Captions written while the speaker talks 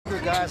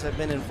those guys have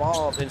been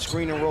involved in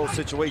screen and roll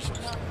situations.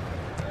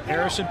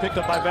 Harrison picked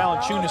up by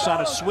Valanciunas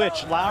on a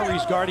switch.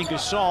 Lowry's guarding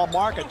Gasol.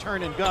 Marc a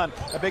turn and gun.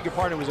 I beg your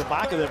pardon, it was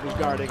Ibaka that was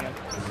guarding it.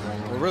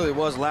 Well, it really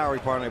was Lowry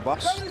partner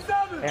box.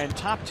 And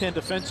top 10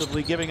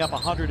 defensively, giving up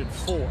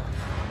 104.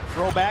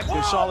 Throwback,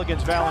 Gasol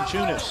against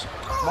Valanciunas.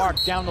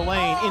 Marc down the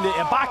lane into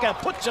Ibaka,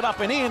 puts it up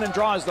and in and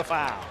draws the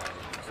foul.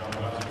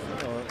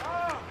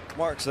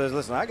 Marc says,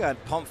 listen, I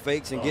got pump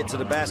fakes and get to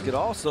the basket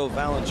also,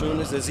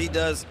 Valanciunas, as he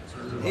does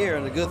here.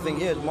 And the good thing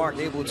here is Marc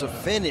able to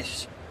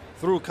finish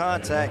through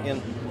contact,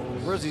 and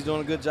Grizzlies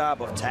doing a good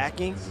job of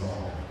tacking,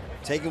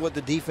 taking what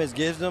the defense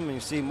gives them, and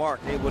you see Marc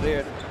able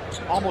there.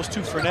 Almost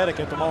too frenetic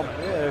at the moment.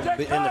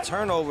 Yeah, and the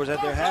turnovers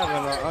that they're having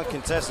are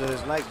uncontested.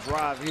 This nice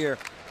drive here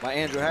by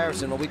Andrew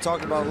Harrison, what we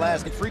talked about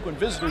last. Frequent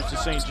visitors to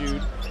St.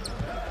 Jude.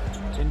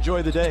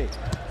 Enjoy the day.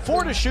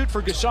 4 to shoot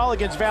for Gasol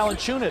against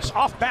Valanciunas.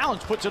 Off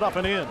balance, puts it up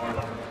and in.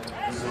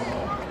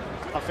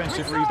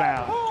 Offensive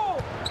rebound.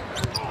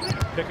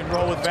 Pick and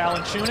roll with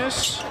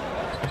Valanciunas.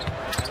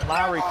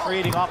 Lowry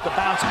creating off the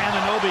bounce.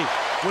 Anunoby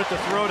with the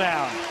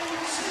throwdown.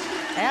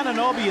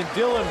 Anunoby and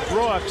Dillon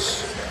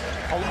Brooks.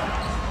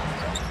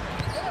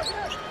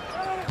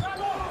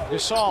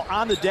 Gasol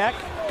on the deck.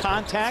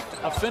 Contact,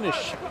 a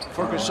finish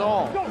for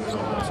Gasol.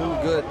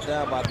 Too good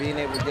now by being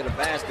able to get a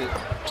basket.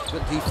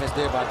 Good defense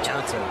there by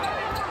Johnson.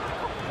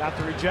 Got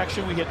the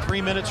rejection. We hit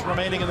 3 minutes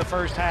remaining in the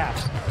first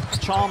half.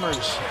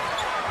 Chalmers,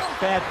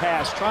 bad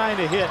pass, trying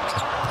to hit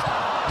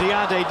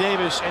Deontay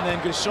Davis, and then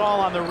Gasol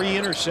on the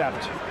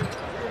re-intercept.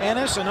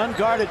 Ennis, an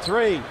unguarded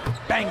three.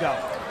 Bango.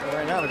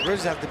 Right now, the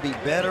Grizzlies have to be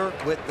better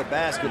with the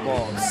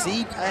basketball.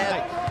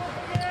 C-pad.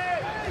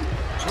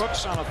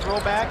 Brooks on a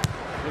throwback.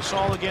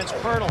 Gasol against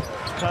Pirtle.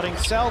 Cutting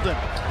Selden.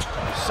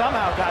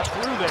 Somehow got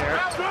through there.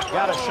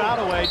 Got a shot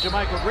away.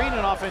 JaMychal Green,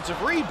 an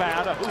offensive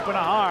rebound. A hoop and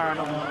a harm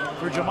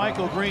for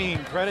JaMychal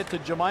Green. Credit to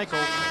JaMychal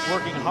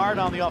working hard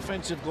on the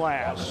offensive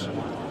glass.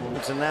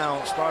 To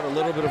now start a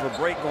little bit of a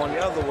break going the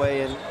other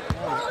way, and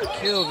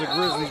kills the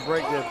Grizzlies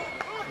break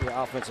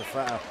the offensive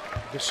foul.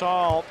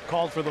 Gasol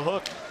called for the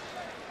hook.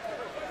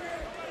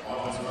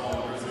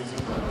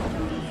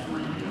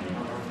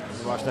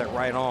 Watch that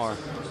right arm.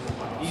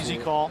 Easy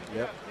call.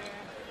 Yep.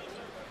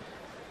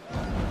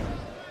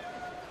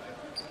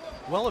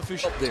 Well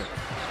official there.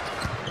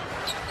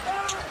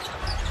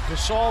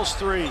 Gasol's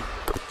three.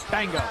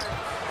 Bango.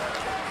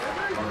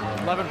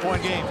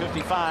 11-point game,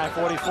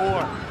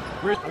 55-44.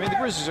 I mean, the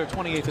Grizzlies are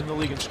 28th in the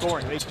league in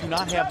scoring. They do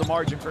not have the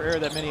margin for error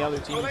that many other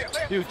teams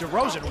do.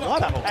 DeRozan,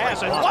 what a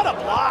pass and what a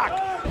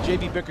block!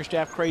 J.B.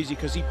 Bickerstaff crazy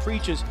because he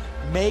preaches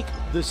make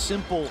the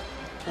simple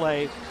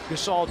play.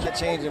 Gasol, that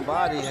change in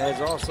body has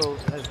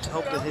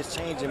helped with his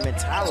change in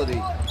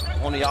mentality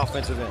on the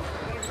offensive end.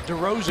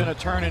 DeRozan a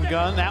turn and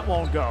gun, that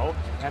won't go.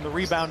 And the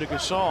rebound to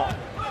Gasol.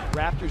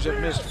 Raptors have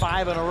missed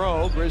 5 in a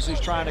row. Grizzlies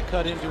trying to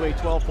cut into a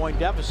 12-point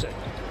deficit.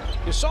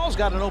 Gasol's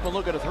got an open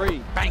look at a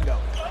three. Bango.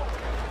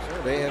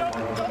 They have,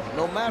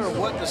 no matter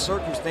what the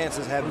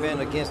circumstances have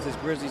been against this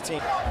Grizzlies team.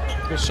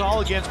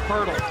 Gasol against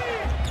Pirtle.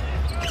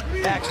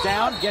 Backs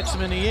down, gets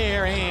him in the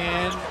air,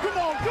 and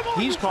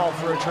he's called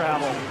for a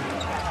travel.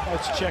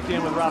 Let's check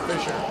in with Rob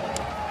Fisher.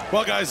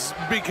 Well, guys,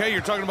 BK,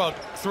 you're talking about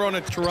throwing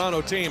a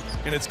Toronto team,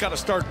 and it's got to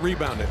start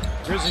rebounding.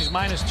 Grizzlies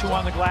 -2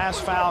 on the glass.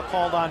 Foul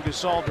called on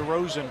Gasol.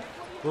 DeRozan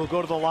will go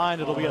to the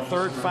line. It'll be a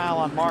third foul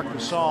on Marc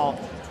Gasol.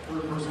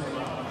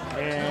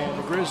 And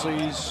the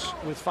Grizzlies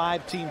with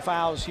 5 team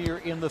fouls here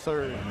in the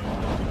third.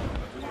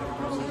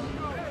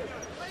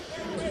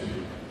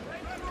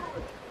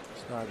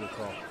 It's not a good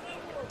call.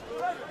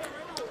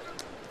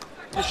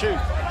 To shoot.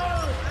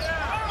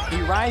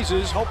 He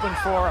rises, hoping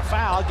for a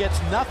foul,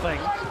 gets nothing.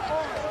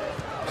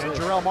 And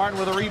Jarrell Martin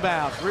with a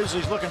rebound.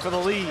 Grizzlies looking for the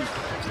lead.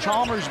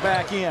 Chalmers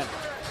back in.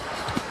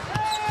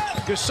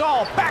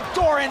 Gasol,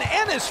 backdoor, and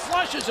Ennis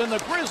flushes, and the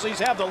Grizzlies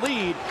have the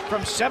lead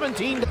from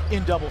 17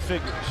 in double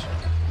figures.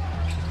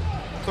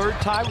 Third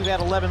tie, we've had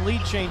 11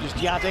 lead changes.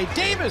 Deontay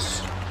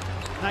Davis,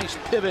 nice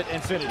pivot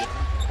and finish.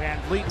 Van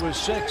Vliet was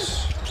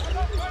 6.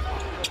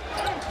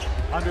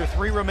 Under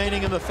 3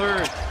 remaining in the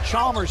third.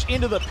 Chalmers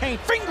into the paint,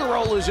 finger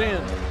roll is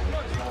in.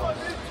 Oh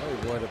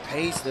boy, the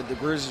pace that the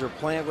Grizzlies are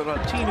playing with.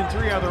 18 and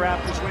 3 are the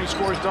Raptors when he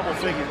scores double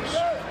figures.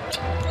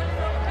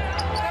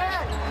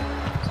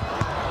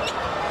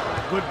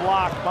 Good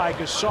block by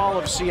Gasol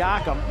of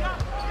Siakam.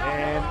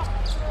 And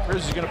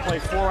Grizzlies going to play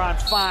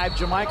 4-on-5.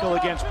 JaMychal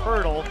against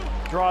Pirtle.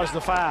 Draws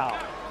the foul.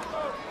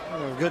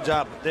 Good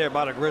job there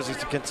by the Grizzlies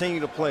to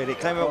continue to play. They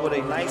came up with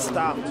a nice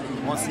stop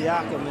on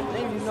Siakam, and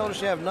then you notice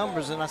you have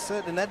numbers, and I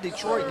said in that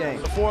Detroit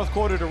game. The fourth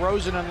quarter,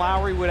 DeRozan and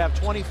Lowry would have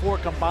 24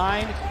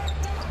 combined.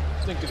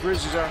 I think the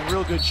Grizzlies are in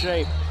real good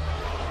shape.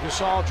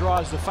 Gasol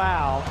draws the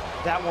foul.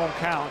 That won't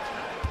count.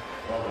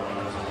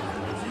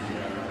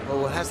 Well,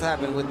 what has to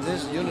happen with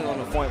this unit on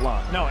the point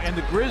line? No, and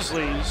the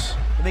Grizzlies,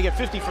 and they get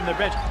 50 from their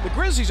bench. The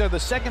Grizzlies are the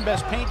second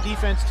best paint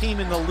defense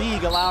team in the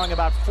league, allowing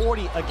about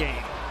 40 a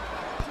game.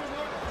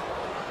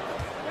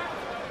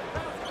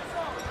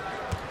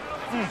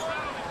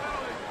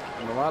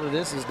 And a lot of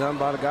this is done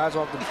by the guys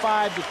off the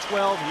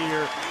 5-12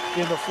 here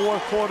in the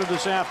fourth quarter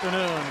this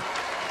afternoon.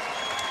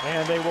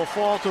 And they will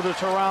fall to the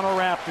Toronto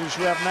Raptors,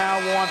 who have now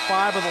won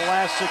 5 of the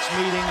last 6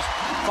 meetings,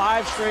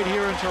 5 straight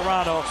here in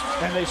Toronto,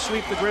 and they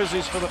sweep the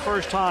Grizzlies for the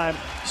first time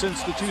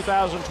since the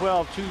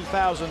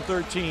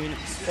 2012-2013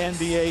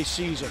 NBA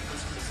season.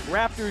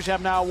 Raptors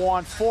have now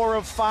won 4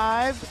 of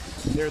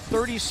 5. They're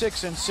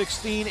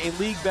 36-16, a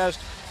league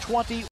best 20.